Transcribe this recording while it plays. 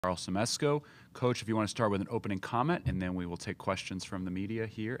Karl Smesko. Coach, if you want to start with an opening comment, and then we will take questions from the media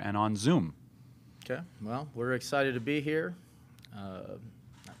here and on Zoom. Okay, well, we're excited to be here.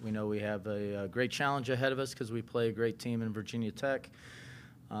 We know we have a great challenge ahead of us because we play a great team in Virginia Tech.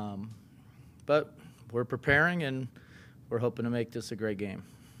 But we're preparing, and we're hoping to make this a great game.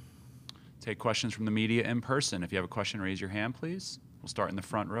 Take questions from the media in person. If you have a question, raise your hand, please. We'll start in the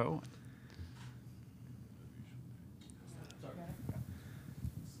front row.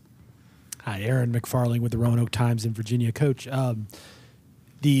 Hi, Aaron McFarling with the Roanoke Times in Virginia. Coach,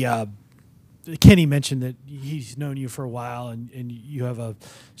 Kenny mentioned that he's known you for a while, and you have a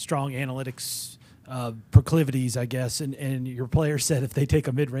strong analytics proclivities, I guess, and your players said if they take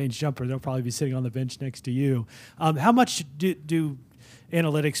a mid-range jumper, they'll probably be sitting on the bench next to you. How much do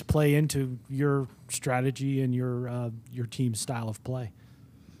analytics play into your strategy and your team's style of play?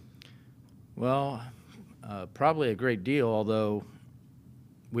 Well, probably a great deal, although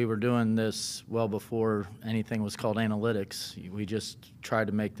we were doing this well before anything was called analytics. We just tried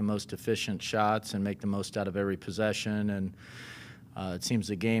to make the most efficient shots and make the most out of every possession, and it seems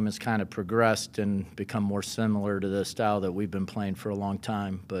the game has kind of progressed and become more similar to the style that we've been playing for a long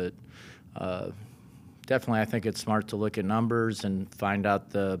time. But definitely I think it's smart to look at numbers and find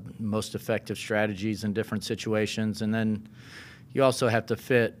out the most effective strategies in different situations, and then you also have to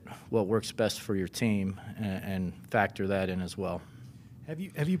fit what works best for your team and factor that in as well.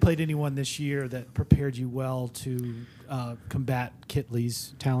 Have you played anyone this year that prepared you well to combat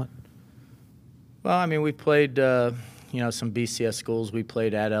Kitley's talent? Well, I mean, we played some BCS schools. We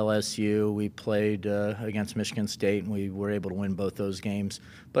played at LSU. We played against Michigan State, and we were able to win both those games.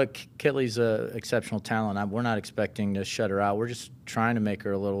 But Kitley's an exceptional talent. We're not expecting to shut her out. We're just trying to make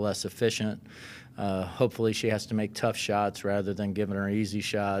her a little less efficient. Hopefully she has to make tough shots rather than giving her easy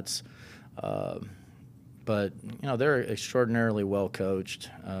shots. But, they're extraordinarily well coached.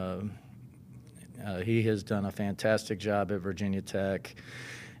 He has done a fantastic job at Virginia Tech.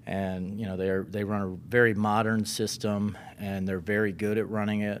 And, they run a very modern system, and they're very good at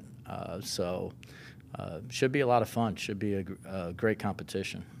running it. So should be a lot of fun. Should be a great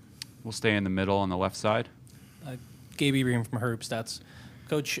competition. We'll stay in the middle on the left side. Gabe Ibrahim from Herb Stats.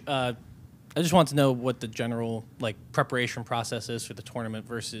 Coach, I just want to know what the general preparation process is for the tournament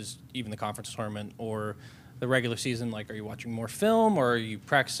versus even the conference tournament or the regular season. Are you watching more film, or are you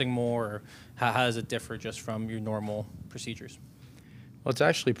practicing more, or how does it differ just from your normal procedures? Well, it's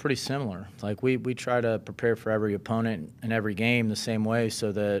actually pretty similar. We try to prepare for every opponent in every game the same way,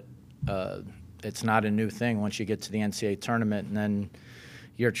 so that it's not a new thing once you get to the NCAA tournament, and then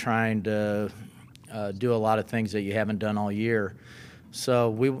you're trying to do a lot of things that you haven't done all year. So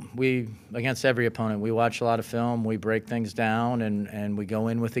we against every opponent, we watch a lot of film, we break things down, and we go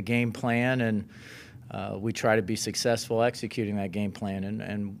in with a game plan, and we try to be successful executing that game plan.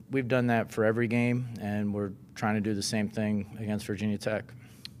 And we've done that for every game, and we're trying to do the same thing against Virginia Tech.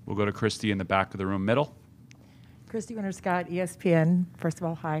 We'll go to Christy in the back of the room, middle. Christy Winter-Scott, ESPN. First of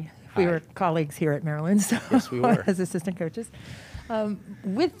all, hi. We were colleagues here at Maryland, so yes, we were. as assistant coaches.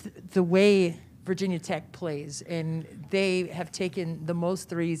 With the way Virginia Tech plays, and they have taken the most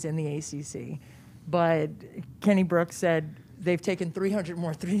threes in the ACC, but Kenny Brooks said they've taken 300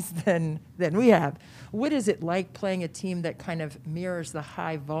 more threes than we have. What is it like playing a team that kind of mirrors the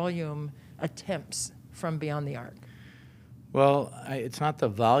high volume attempts from beyond the arc? Well, it's not the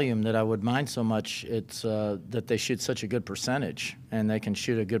volume that I would mind so much. It's that they shoot such a good percentage, and they can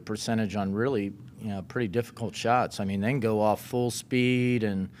shoot a good percentage on really pretty difficult shots. I mean, they can go off full speed,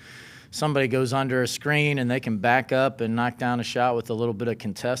 and somebody goes under a screen and they can back up and knock down a shot with a little bit of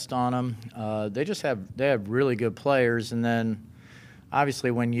contest on them. They have really good players, and then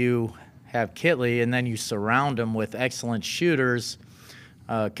obviously when you have Kitley and then you surround them with excellent shooters,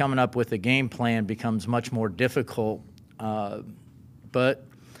 coming up with a game plan becomes much more difficult. But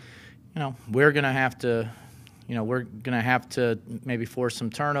we're going to have to maybe force some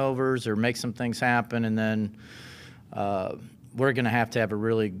turnovers or make some things happen, and then we're going to have a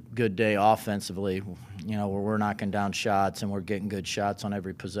really good day offensively, where we're knocking down shots and we're getting good shots on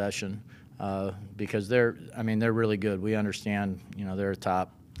every possession, because they're really good. We understand, they're a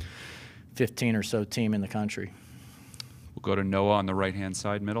top 15 or so team in the country. We'll go to Noah on the right-hand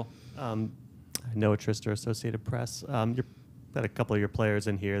side, middle. Noah Trister, Associated Press. You've got a couple of your players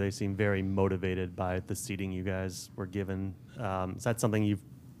in here. They seem very motivated by the seating you guys were given. Is that something you've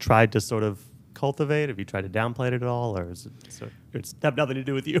tried to sort of cultivate? Have you tried to downplay it at all, or is it it's have nothing to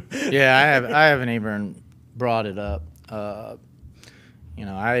do with you? Yeah, I haven't even brought it up.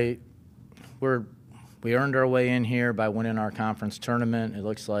 We're we earned our way in here by winning our conference tournament. It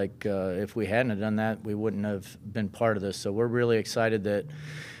looks like if we hadn't have done that, we wouldn't have been part of this. So we're really excited that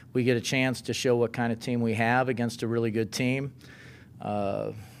we get a chance to show what kind of team we have against a really good team.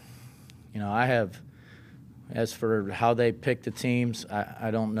 As for how they pick the teams,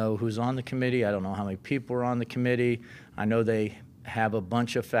 I don't know who's on the committee. I don't know how many people are on the committee. I know they have a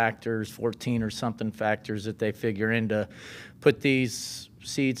bunch of factors, 14 or something factors that they figure in to put these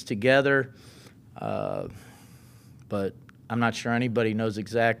seeds together. But I'm not sure anybody knows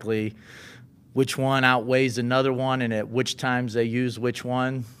exactly which one outweighs another one and at which times they use which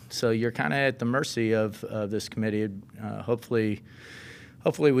one. So you're kind of at the mercy of this committee. Hopefully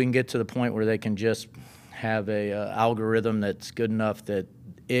we can get to the point where they can just have a algorithm that's good enough that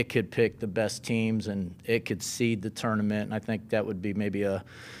it could pick the best teams and it could seed the tournament. And I think that would be maybe a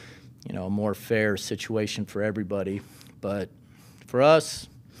more fair situation for everybody. But for us,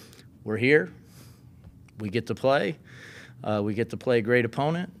 we're here. We get to play. We get to play a great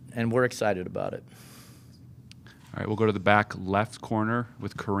opponent, and we're excited about it. All right, we'll go to the back left corner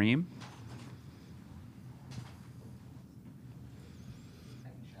with Kareem.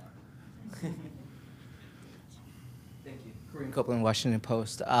 Copeland, Washington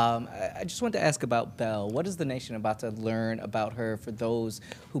Post. I just wanted to ask about Belle. What is the nation about to learn about her for those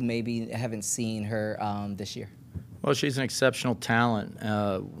who maybe haven't seen her this year? Well, she's an exceptional talent.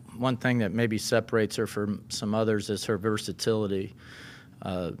 One thing that maybe separates her from some others is her versatility.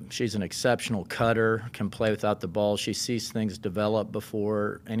 She's an exceptional cutter, can play without the ball. She sees things develop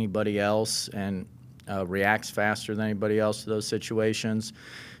before anybody else and reacts faster than anybody else to those situations.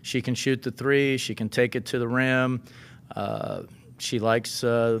 She can shoot the three. She can take it to the rim. She likes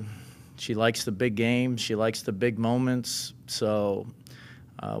the big games. She likes the big moments. So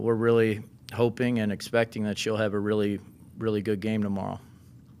we're really hoping and expecting that she'll have a really, really good game tomorrow.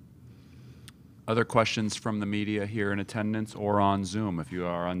 Other questions from the media here in attendance or on Zoom? If you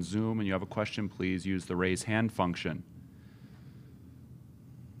are on Zoom and you have a question, please use the raise hand function.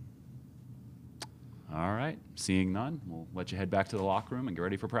 All right, seeing none, we'll let you head back to the locker room and get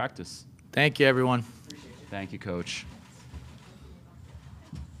ready for practice. Thank you, everyone. Thank you, Coach.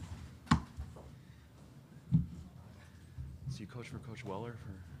 So you coached for Coach Weller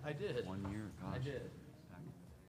for I did. 1 year? Gosh. I did.